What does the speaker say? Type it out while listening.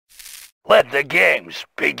Let the games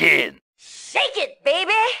begin. Shake it,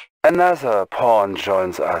 baby! Another pawn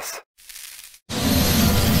joins us.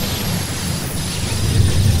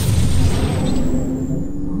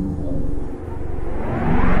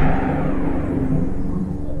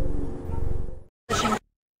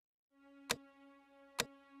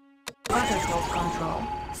 Battlefield control.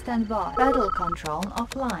 Stand by. Battle control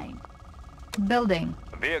offline. Building.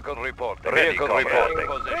 Vehicle reporting. Vehicle reporting.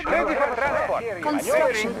 Ready for transport.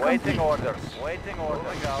 Construction Waiting complete. orders. Waiting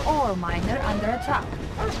orders. Ore miner under attack.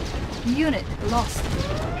 Unit lost.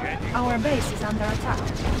 Our base is under attack.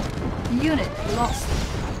 Unit lost.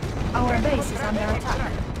 Our base is under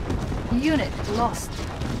attack. Unit lost.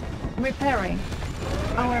 Repairing.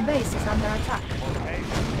 Our base is under attack.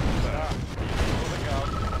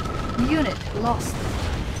 Unit lost.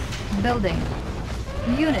 Building.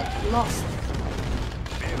 Unit lost.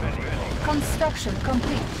 Construction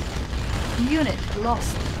complete. Unit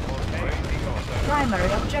lost.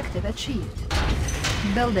 Primary objective achieved.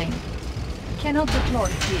 Building. Cannot deploy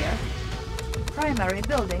here. Primary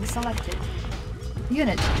building selected.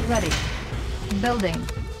 Unit ready. Building.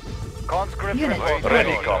 Conscript Unit report.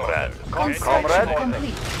 Ready, comrade. Construction Comrade.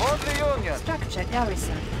 complete. For the Union. Structure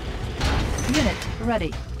garrison. Unit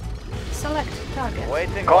ready. Select target.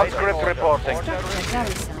 Waiting. Conscript reporting. Structure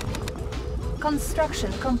garrison.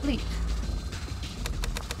 Construction complete.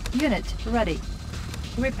 Unit ready.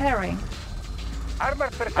 Repairing. Armor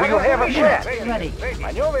Do you have a Unit ship? ready.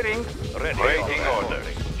 Maneuvering. Ready. Waiting order.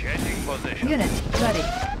 Changing position. Unit ready.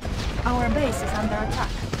 Our base is under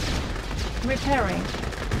attack. Repairing.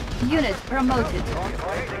 Unit promoted.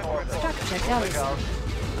 Structure garrison.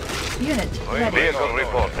 Unit ready. Vehicle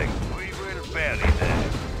reporting. We will bury them.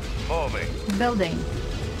 Moving. Building.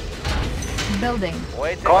 Building.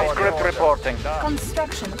 Waiting. Conscript reporting.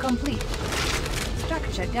 Construction complete.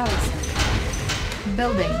 Structure garrison.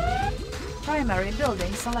 Building. Primary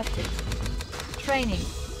building selected. Training.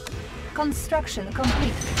 Construction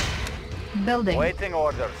complete. Building. Waiting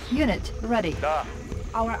orders. Unit ready. Da.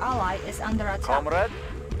 Our ally is under attack. Comrade.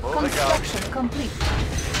 Moving out. Construction complete.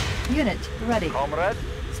 Unit ready. Comrade.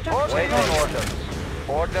 Structure Waiting garrison. orders.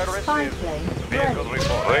 Order Spy received. plane Vehicle ready.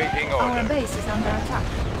 report. Waiting Our order. base is under attack.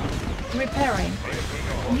 Repairing.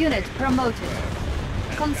 Unit promoted.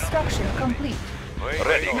 Construction complete.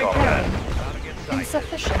 Ready, comrade. Repairing.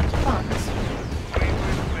 Insufficient funds. We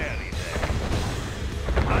will bury them.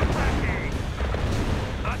 Attacking!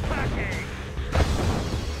 Attacking!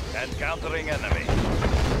 Encountering enemy.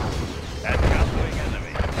 Encountering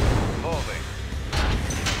enemy. Moving.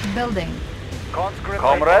 Building. Conscript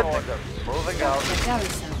Comrade. orders. Moving out. Structure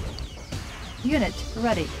garrison. Unit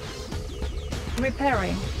ready.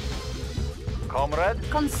 Repairing. Comrade.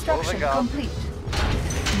 Construction Moving out. complete.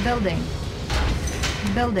 Building.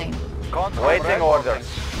 Building. Waiting orders.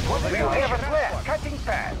 Do you have a flare? Cutting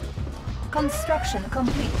pad. Construction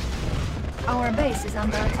complete. Our base is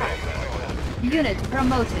under attack. Unit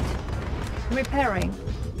promoted. Repairing.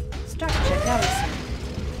 Structure garrison.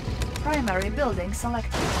 Primary building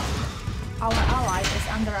selected. Our ally is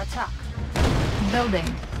under attack.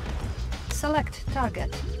 Building. Select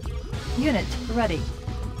target. Unit ready.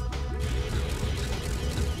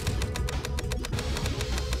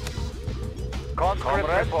 Conscript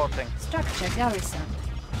reporting. Structure garrison.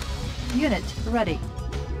 Unit ready.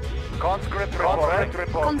 Conscript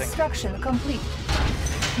reporting. Construction complete.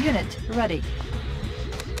 Unit ready.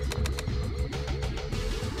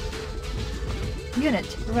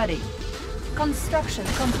 Unit ready. Construction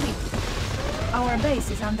complete. Our base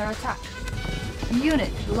is under attack.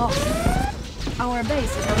 Unit lost. Our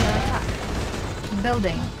base is under attack.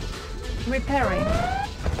 Building. Repairing.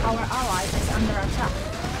 Our ally is under attack.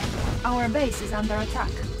 Our base is under attack.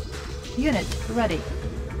 Unit ready.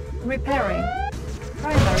 Repairing.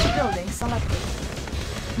 Primary building selected.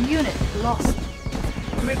 Unit lost.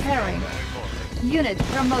 Repairing. Unit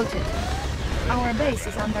promoted. Our base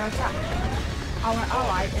is under attack. Our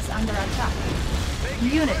ally is under attack.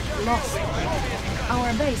 Unit lost.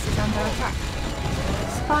 Our base is under attack.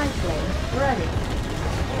 Spy plane ready.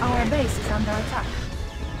 Our base is under attack.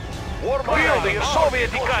 Wield the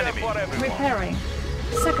Soviet economy. Repairing.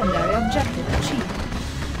 Secondary objective achieved.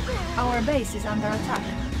 Our base is under attack.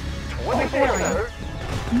 Repairing.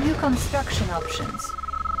 New construction options.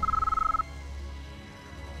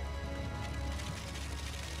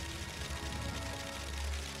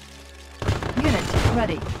 Unit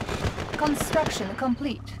ready. Construction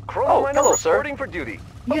complete. Oh, hello, sir. Reporting for duty.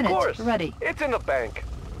 Unit ready. It's in the bank.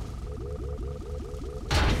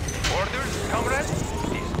 Orders, comrade?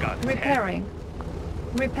 He's got Repairing.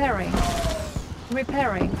 Repairing.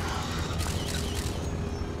 Repairing.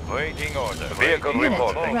 Waiting order. Vehicle Unit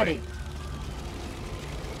reporting. ready.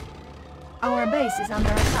 Our base is under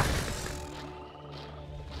attack.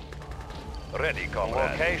 Ready,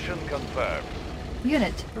 comrade. Location confirmed.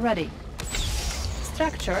 Unit ready.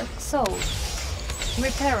 Structure sold.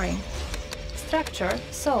 Repairing. Structure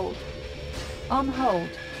sold. On hold.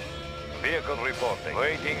 Vehicle reporting.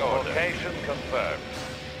 Waiting order. Location confirmed.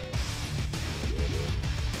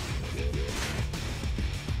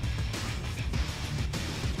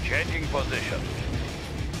 Changing position.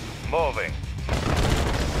 Moving.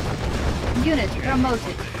 Unit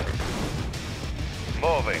promoted.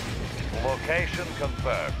 Moving. Location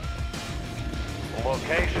confirmed.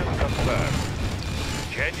 Location confirmed.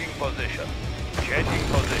 Changing position. Changing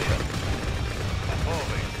position.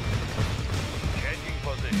 Moving. Changing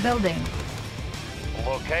position. Building.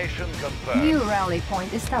 Location confirmed. New rally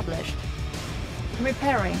point established.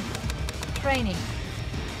 Repairing. Training.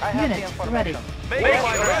 Unit ready.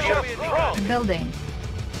 Building.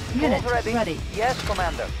 Unit ready. Yes,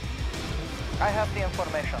 Commander. I have the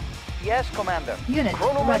information. Yes, Commander. Unit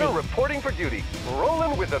Chrono ready. Runner reporting for duty.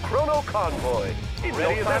 Rolling with the Chrono Convoy.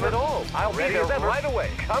 Ready as ever. I'll be there right away.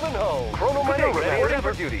 Coming home. Chrono Runner reporting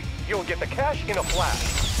for duty. You'll get the cash in a flash.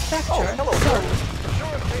 Structure hello,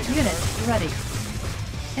 sold. Unit ready.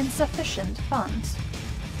 Insufficient funds.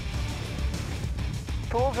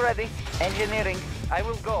 Tools ready. Engineering. I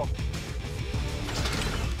will go.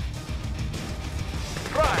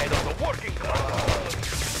 Pride of the working class.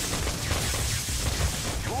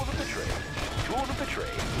 Tools of the trade. Tools of the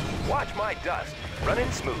trade. Watch my dust.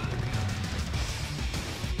 Running smooth.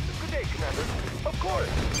 Good day, Commander. Of course.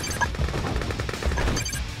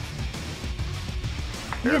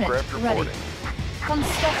 Unit ready.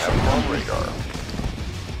 Construction complete.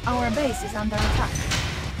 Our base is under attack.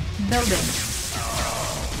 Building.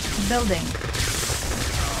 Building.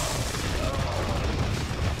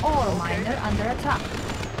 Ore miner under attack.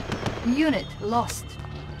 Unit lost.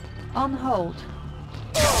 On hold.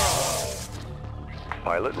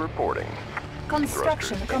 Pilot reporting.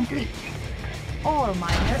 Construction complete. Ore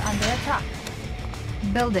miner under attack.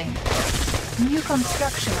 Building. New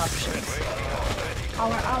construction options.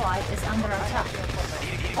 Our ally is under attack.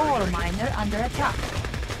 Ore miner under attack.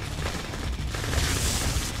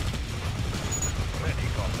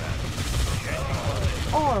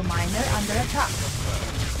 Ore miner under attack.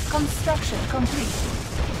 Construction complete.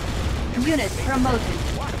 Unit promoted.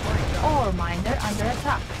 Ore miner under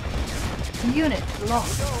attack. Unit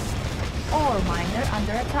lost. Ore miner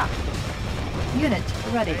under attack. Unit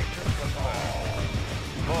ready.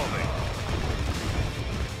 Moving.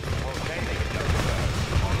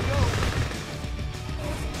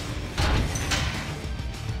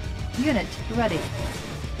 Unit ready.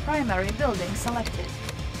 Primary building selected.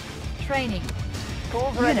 Training.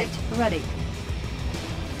 Tools ready. Unit ready.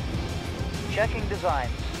 Checking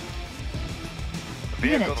designs.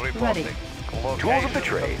 Unit Vehicle ready. reporting. Tools of the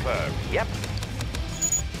trade. Confirmed. Yep.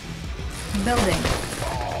 Building.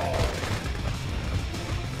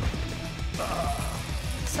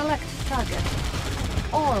 Select target.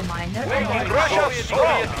 Ore miner under attack. Russia,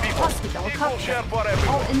 Soviet people. Hospital Equal share captured. for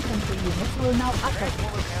everyone. All infantry units will now attack.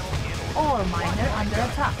 Ore miner under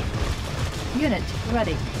attack. Unit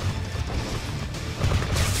ready.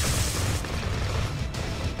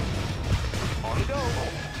 On go.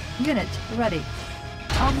 Unit ready.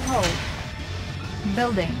 On hold.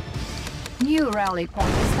 Building. New rally point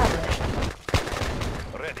established.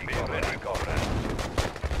 Ready, comrade.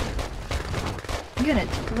 Unit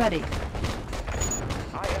ready.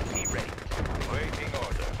 IFP ready. Waiting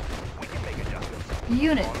order. We can make adjustments.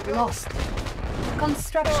 Unit lost.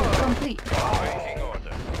 Construction complete. Waiting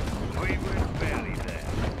order. We will bury them.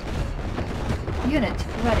 Unit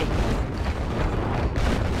ready.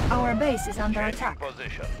 Our base is under Changing attack.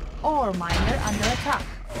 position. Ore miner under attack.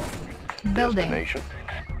 Building. Destination.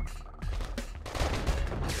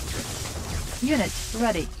 Unit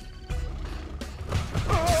ready.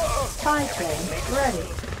 Spy plane ready.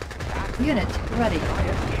 Unit ready.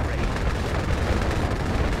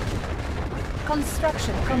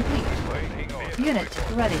 Construction complete. Waiting order. Unit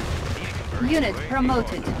ready. Unit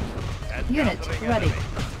promoted. Unit ready.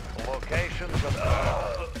 Location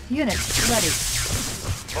confirmed. Unit ready.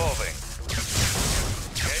 Moving.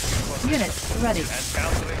 Changing position. Unit ready.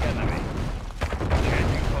 Encountering enemy.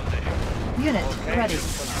 Changing position. Unit ready.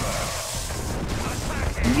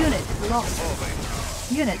 Unit lost.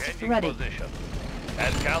 Moving. Unit Changing ready. position.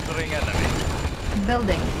 Encountering enemy.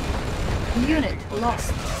 Building. Unit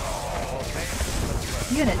lost.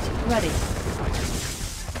 Unit ready.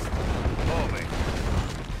 Moving.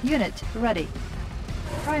 Unit ready.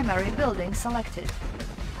 Primary building selected.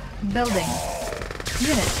 Building.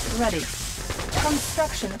 Unit ready.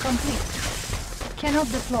 Construction complete. Cannot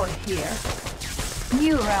deploy here.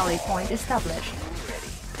 New rally point established.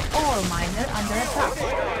 Ore miner under attack.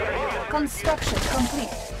 Construction complete.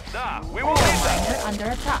 We will Ore need that. miner under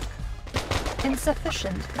attack.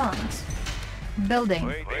 Insufficient funds. Building.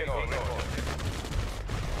 Waiting on order.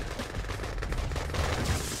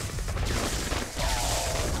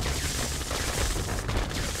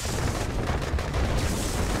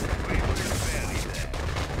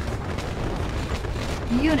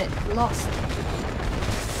 Unit lost.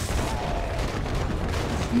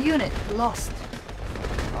 Unit lost.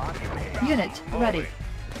 Unit ready.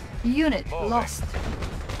 Unit lost.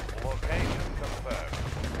 Location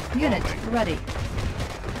confirmed. Unit ready.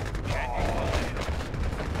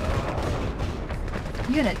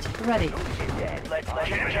 Unit ready. Vehicle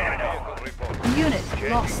report. Unit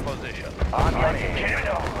lost. Position.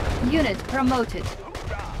 Unit promoted.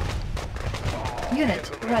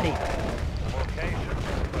 Unit ready. Location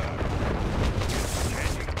confirmed.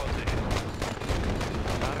 Changing position.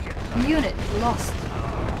 Target Unit lost.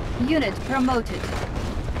 Unit promoted.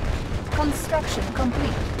 Construction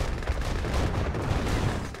complete.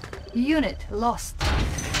 Unit lost.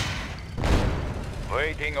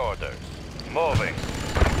 waiting orders. Moving.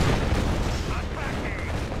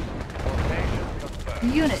 Location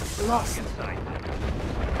confirmed. Unit lost.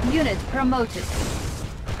 Unit promoted.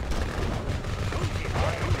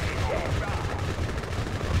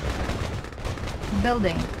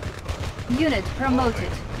 Building. Unit promoted.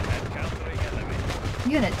 Encountering enemy.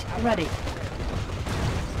 Unit ready.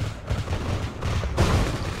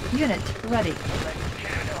 Unit ready.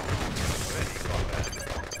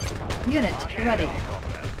 Unit ready.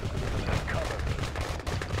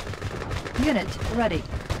 Unit ready.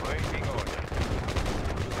 Waiting order.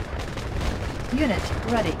 Unit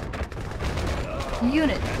ready.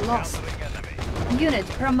 Unit lost. Encountering enemy. Unit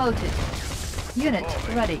promoted. Unit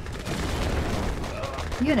ready.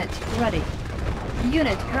 Unit ready.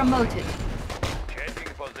 Unit promoted.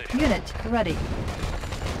 Changing position. Unit ready.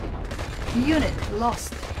 Unit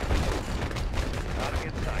lost.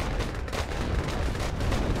 Target sighted.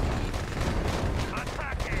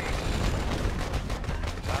 Attacking.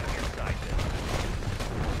 Target sighted.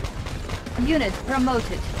 Unit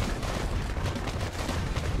promoted.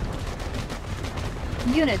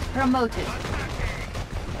 Unit promoted.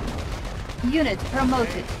 Unit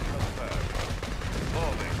promoted. Confirmed.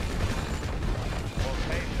 Moving.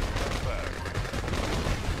 Location confirmed.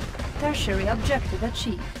 Tertiary objective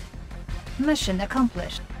achieved. Mission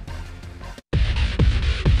accomplished.